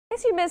In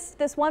case you missed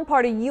this one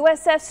part, a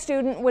USF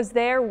student was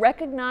there,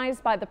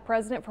 recognized by the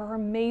president for her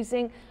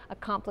amazing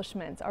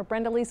accomplishments. Our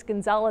Brenda Lise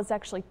Gonzalez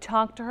actually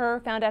talked to her,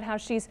 found out how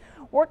she's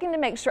working to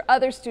make sure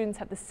other students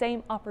have the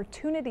same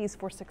opportunities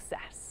for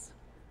success.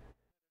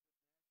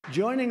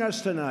 Joining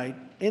us tonight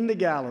in the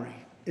gallery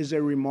is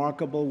a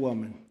remarkable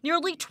woman.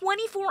 Nearly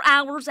 24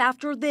 hours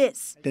after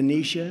this,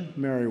 Denisha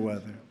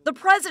Merriweather. The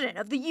president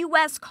of the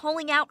U.S.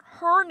 calling out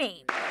her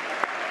name.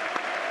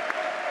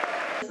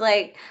 It's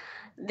like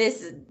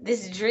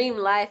this dream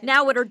life.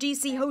 Now at her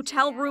D.C.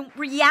 hotel room,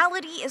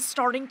 reality is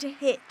starting to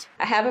hit.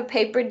 I have a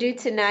paper due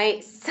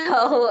tonight,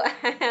 so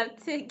I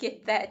have to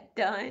get that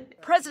done.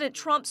 President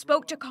Trump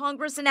spoke to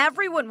Congress and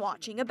everyone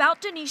watching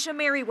about Denisha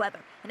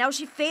Merriweather and how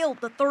she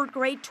failed the third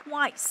grade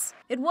twice.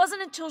 It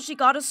wasn't until she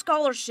got a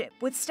scholarship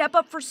with Step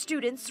Up for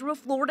Students through a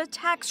Florida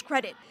tax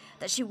credit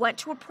that she went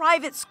to a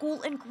private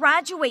school and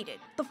graduated,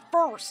 the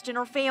first in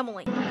her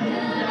family.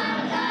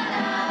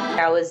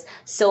 I was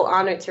so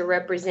honored to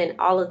represent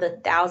all of the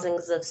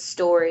thousands of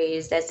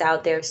stories that's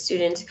out there of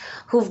students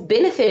who've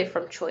benefited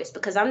from choice,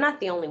 because I'm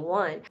not the only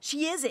one.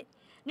 She isn't.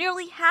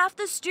 Nearly half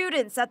the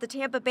students at the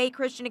Tampa Bay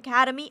Christian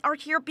Academy are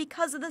here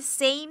because of the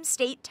same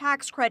state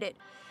tax credit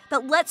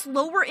that lets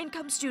lower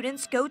income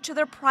students go to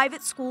their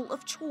private school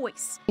of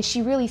choice.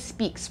 She really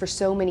speaks for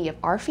so many of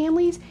our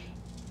families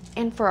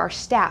and for our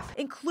staff,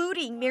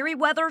 including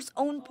Merriweather's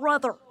own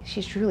brother.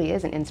 She truly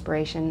is an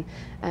inspiration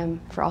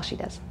for all she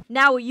does.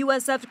 Now a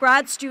USF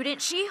grad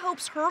student, she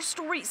hopes her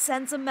story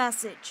sends a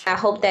message. I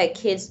hope that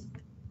kids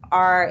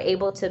are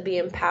able to be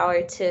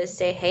empowered to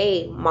say,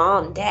 hey,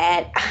 mom,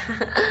 dad,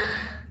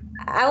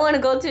 I want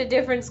to go to a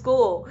different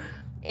school.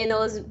 And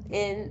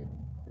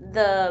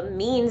the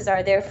means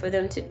are there for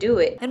them to do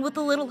it. And with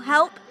a little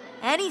help,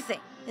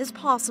 anything is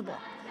possible.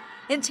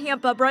 In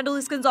Tampa, Brenda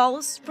Lise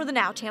Gonzalez for the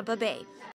Now Tampa Bay.